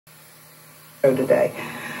today.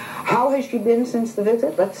 How has she been since the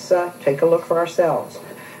visit? Let's take a look for ourselves.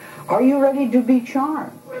 Are you ready to be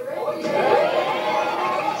charmed?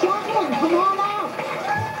 Jacqueline, come on out.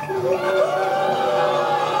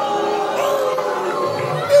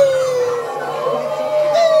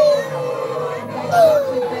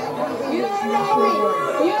 You don't know me.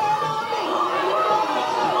 You don't know me.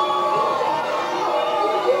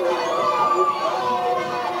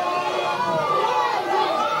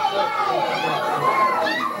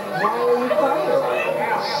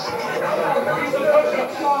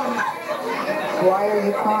 Why are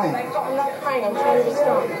you crying? I'm not crying. I'm trying to be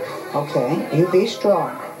strong. Okay, you be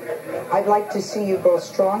strong. I'd like to see you both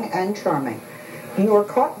strong and charming. You were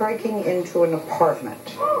caught breaking into an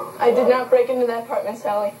apartment. I did not break into that apartment,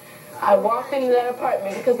 Sally. I walked into that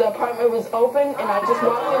apartment because the apartment was open, and I just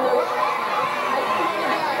walked in there.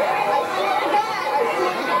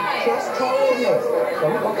 I Just talk to me.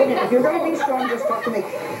 Don't look at me. If you're going to be strong, just talk to me.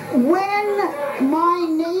 When my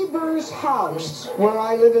neighbor's house, where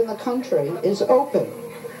I live in the country, is open,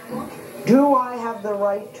 do I have the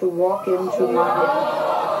right to walk into my...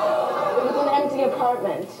 It was an empty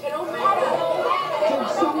apartment. Did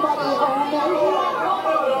somebody own it?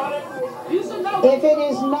 If it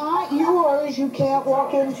is not yours, you can't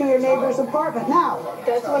walk into your neighbor's apartment. Now,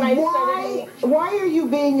 That's when I decided why are you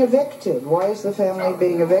being evicted? Why is the family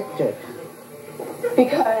being evicted?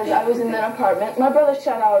 because I was in that apartment. My brother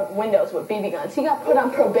shot out windows with BB guns. He got put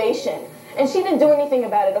on probation. And she didn't do anything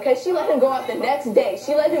about it, okay? She let him go out the next day.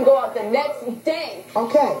 She let him go out the next day.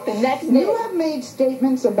 Okay. The next day. You have made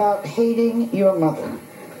statements about hating your mother.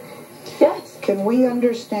 Yes. Can we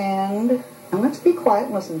understand, and let's be quiet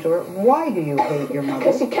and listen to her, why do you hate your mother?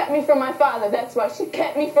 Because she kept me from my father. That's why. She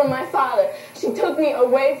kept me from my father. She took me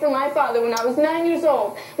away from my father when I was 9 years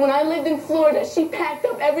old. When I lived in Florida, she packed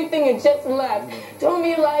up everything and just left. Told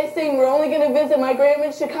me a lie saying we're only going to visit my grandma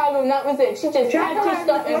in Chicago, and that was it. She just packed her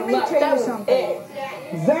stuff and left. That was it.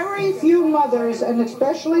 Very few mothers, and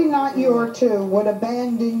especially not your two, would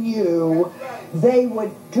abandon you. They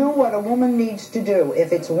would do what a woman needs to do.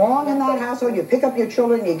 If it's wrong in that household, you pick up your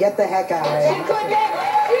children, you get the heck out of She it. couldn't hang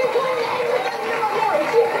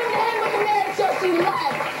with the marriage, so she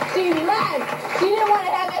left. She left. She didn't want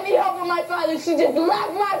to have any help with my father. She just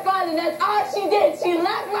left my father. That's all she did. She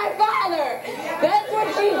left my father. That's what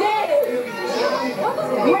she did.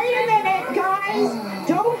 Wait a minute, guys.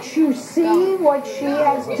 Don't you see what she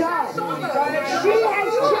has done? She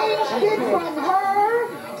has changed it from her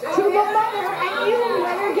to the mother, and you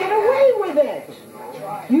let her get away with it.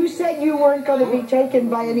 You said you weren't going to be taken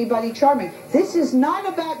by anybody charming. This is not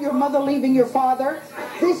about your mother leaving your father.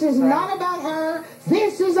 This is not about her.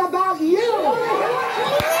 This is about you.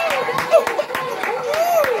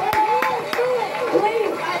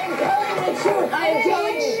 Please, I am telling the truth. I am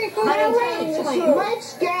telling the truth.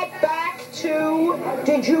 Let's get back to,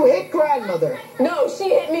 did you hit grandmother? No, she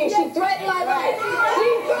hit me. She threatened my life. She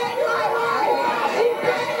threatened my life. She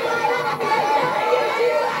threatened my life.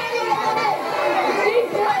 She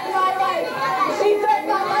threatened my life. She threatened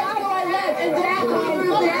my life before I left. And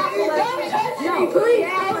don't touch me, please.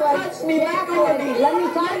 Don't touch me. Let go of me. Let me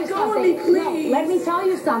tell you something. No, let me tell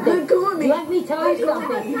you something. Let go of me. Let me tell you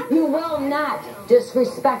something. You will not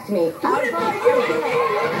disrespect me. What about you?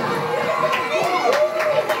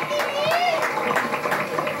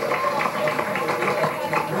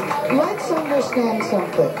 Let's understand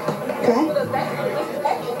something, okay?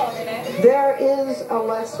 There is a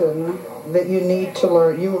lesson that you need to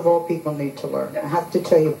learn, you of all people need to learn. I have to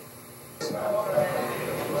tell you.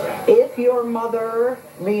 If your mother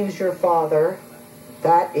leaves your father,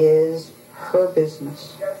 that is her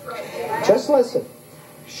business. Just listen.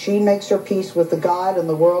 She makes her peace with the God and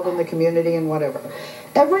the world and the community and whatever.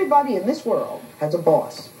 Everybody in this world has a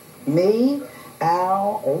boss. Me,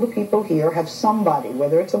 Al, all the people here have somebody,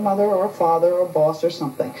 whether it's a mother or a father or a boss or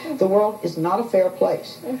something. The world is not a fair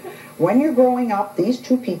place. When you're growing up, these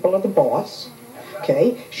two people are the boss.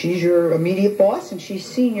 Okay? She's your immediate boss and she's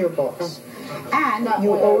senior boss. And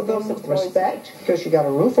you owe them respect because you got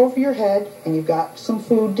a roof over your head and you've got some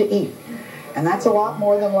food to eat. And that's a lot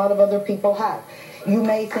more than a lot of other people have. You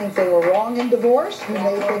may think they were wrong in divorce. You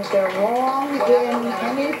may think they're wrong in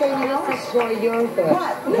anything else. For your good.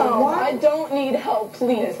 But No, I don't need help,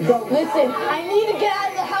 please. Listen, I need to get out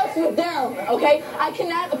of the house with them, okay? I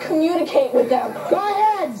cannot communicate with them. Go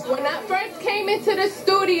ahead. When I first came into the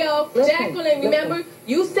studio, Jacqueline, remember,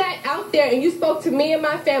 you sat out there and you spoke to me and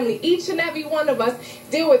my family. Each and every one of us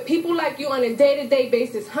deal with people like you on a day-to-day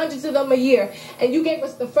basis, hundreds of them a year. And you gave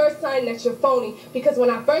us the first sign that you're phony. Because when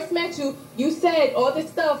I first met you, you said all this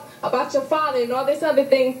stuff about your father and all this other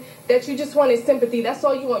things that you just wanted sympathy. That's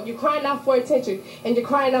all you want. You're crying out for attention and you're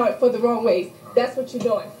crying out for the wrong ways. That's what you're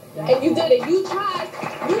doing. And you did it. You tried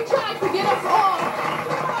to get us all.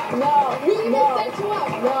 No. We even set you up.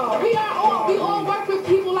 No. We all work with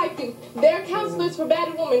people like you. They're counselors for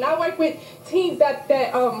battered women. I work with teens that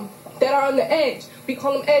are on the edge. We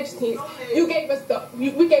call them edge teens. You gave us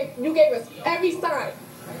you gave us every sign.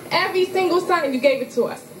 Every single sign, you gave it to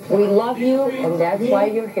us. We love you, and that's why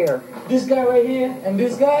you're here. This guy right here and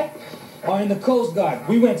this guy are in the Coast Guard.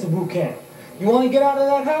 We went to boot camp. You want to get out of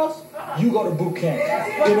that house? You go to boot camp.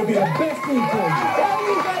 It'll be the best thing for you. Tell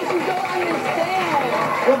you guys you don't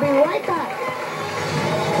understand. We'll be right back.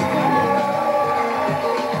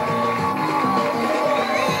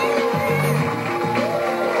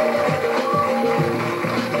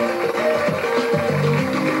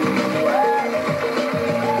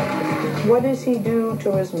 What does he do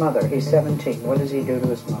to his mother? He's 17. What does he do to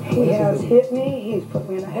his mother? He has hit me. He's put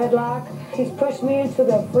me in a headlock. He's pushed me into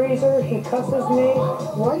the freezer. He cusses me.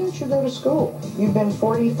 Why didn't you go to school? You've been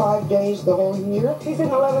 45 days the whole year? He's in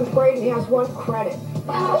 11th grade and he has 1 credit.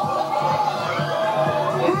 Harry,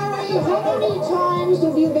 how many times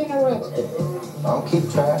have you been arrested? I'll keep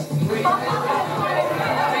track.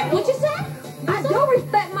 What you say? I do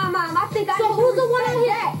respect my mom. I think I. So who's the one I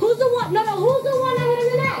hit? Who's the one? No, who's the one I hit in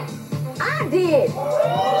the neck? I did.